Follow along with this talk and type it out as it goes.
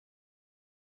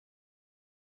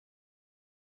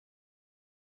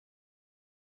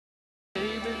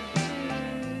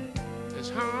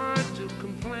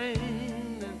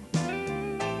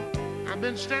I've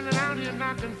been standing out here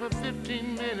knocking for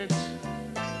 15 minutes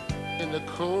in the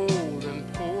cold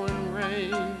and pouring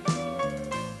rain.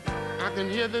 I can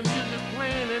hear the music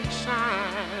playing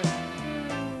inside,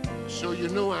 so you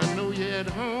know I know you're at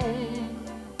home.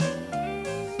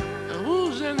 Now,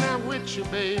 who's in there with you,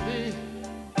 baby?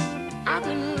 I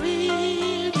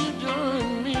believe you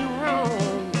done me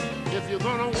wrong. If you're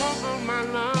gonna walk on my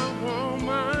love,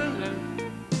 woman,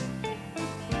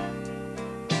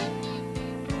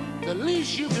 the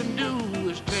least you can do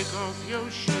is take off your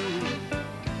shoes.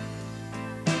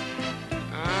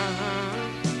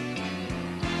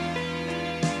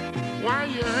 Why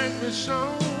you hurt me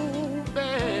so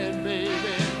bad,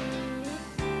 baby?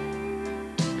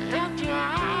 After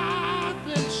I've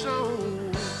been so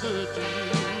good to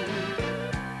you.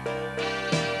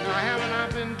 Now haven't I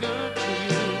been good to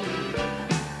you?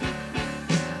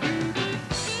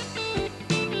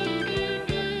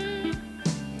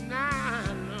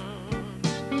 Nah, no.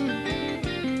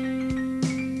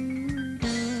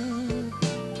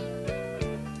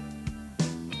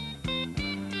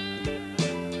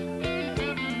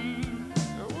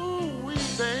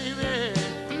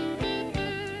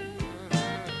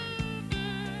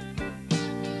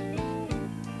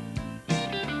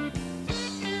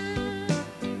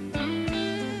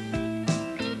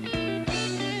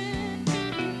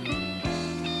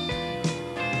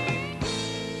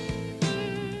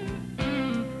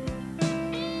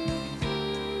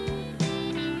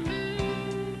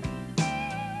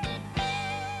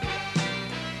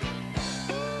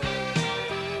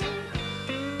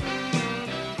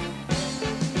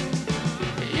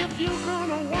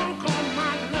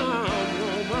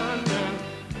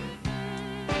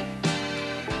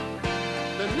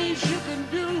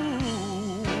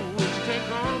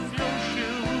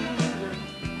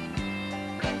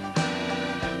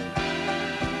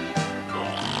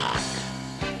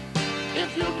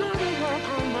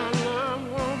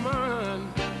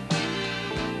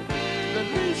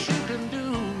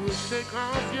 Take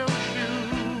off your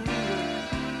shoes.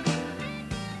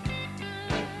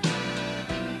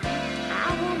 I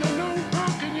wanna know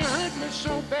how can you hurt me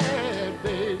so bad,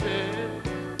 baby?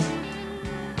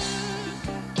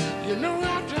 You know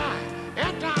after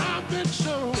I've been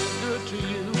so good to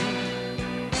you.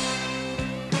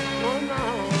 Oh no.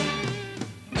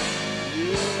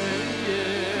 Yeah,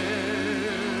 yeah,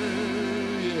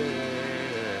 yeah.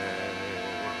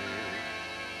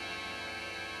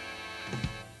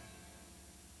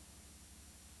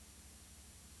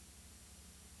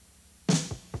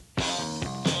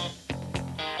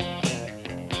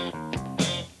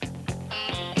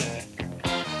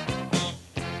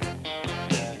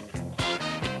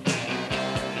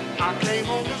 I came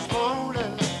home this morning,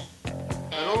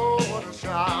 and oh, what a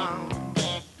shock.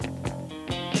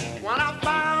 When I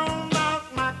found out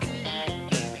my key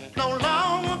no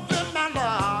longer fit my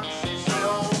lock, she said,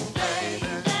 oh,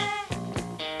 baby,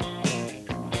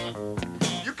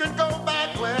 you can go back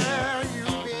where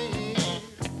you've been.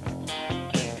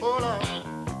 Hold on.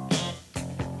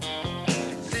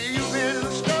 See, you've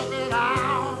been stepping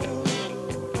out.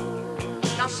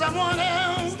 Now someone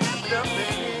else stepped in.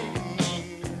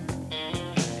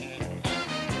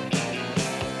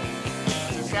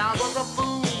 I was a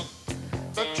fool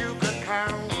that you could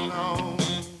count on,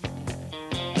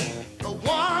 the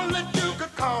one that you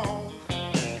could call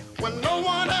when no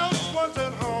one else was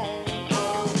at home.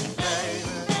 Oh, baby,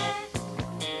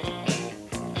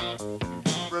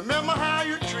 remember how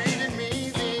you treated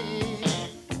me then.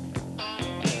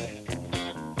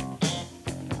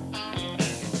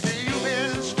 See, you've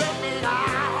been stepping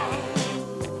out.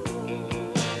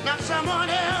 Now someone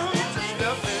else is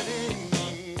stepping in.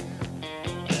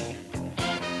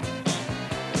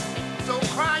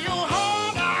 Cry your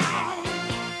heart out.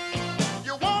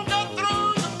 You won't get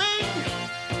through to me.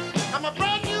 I'm a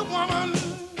brother.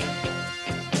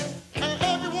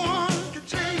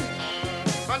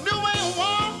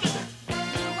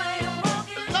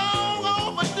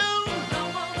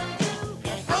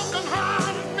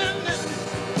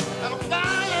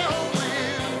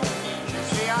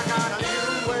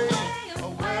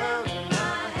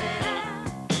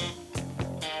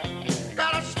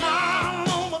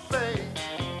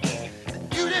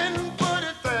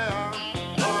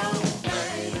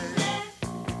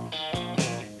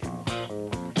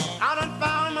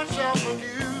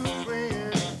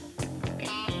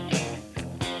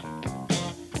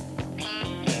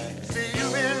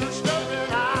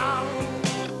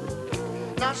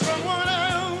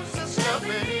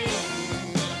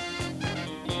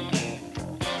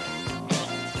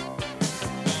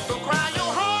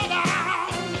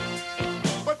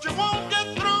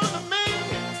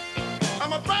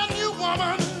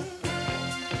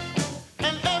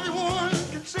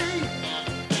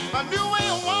 A new way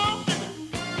of walking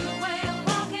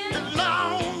is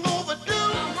long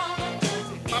overdue.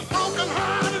 My broken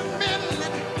heart is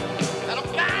mended and I'm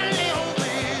finally over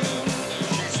you.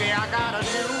 She say I got a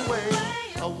new way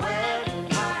of wearing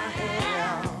my hair.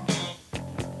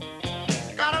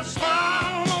 Got a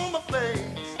smile on my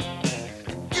face.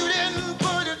 You didn't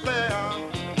put it there.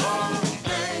 Oh,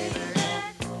 baby.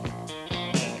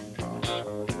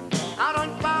 I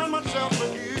done found myself a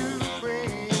new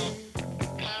friend.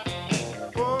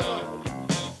 Oh,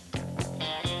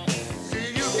 see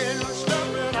you getting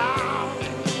stuff it out.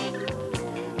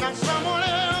 Now someone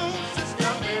else is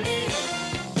coming in.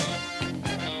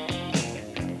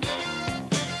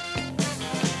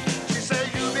 She say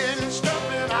you've been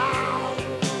stuffing out.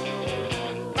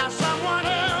 Now someone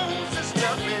else is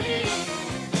stepping in.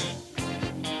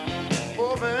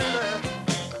 Oh, baby.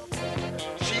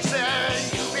 She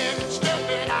said you've been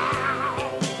stepping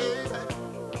out, baby.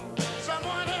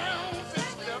 Someone else is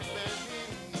stepping in.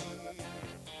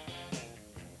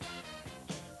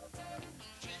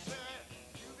 She said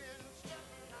you've been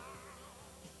stepping out.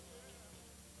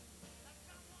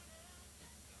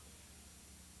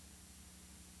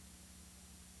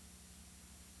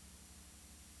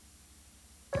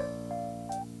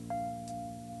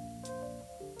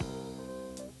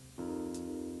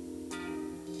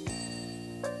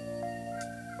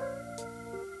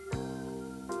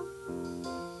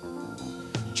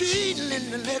 Cheating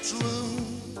in the next room,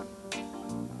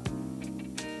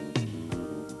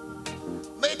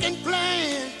 making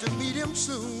plans to meet him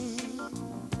soon,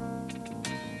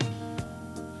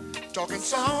 talking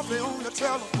softly on the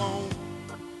telephone,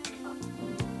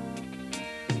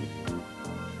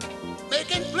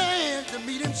 making plans to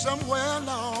meet him somewhere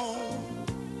alone.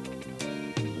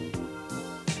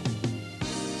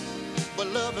 But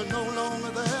love is no longer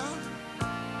there.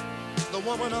 The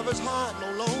woman of his heart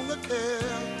no longer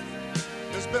cares.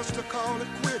 It's best to call it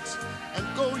quits and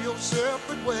go your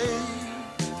separate way.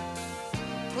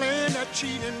 Playing that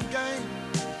cheating game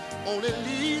only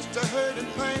leads to hurt and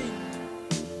pain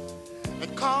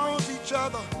and cause each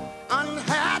other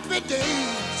unhappy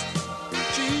days.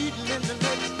 Cheating in the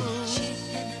next room,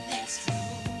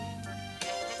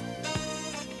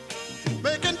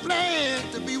 making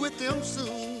plans to be with them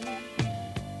soon,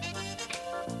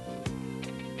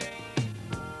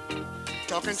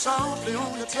 talking softly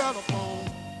on the telephone,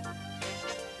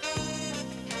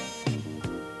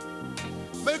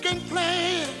 making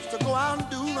plans to go out and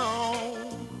do wrong.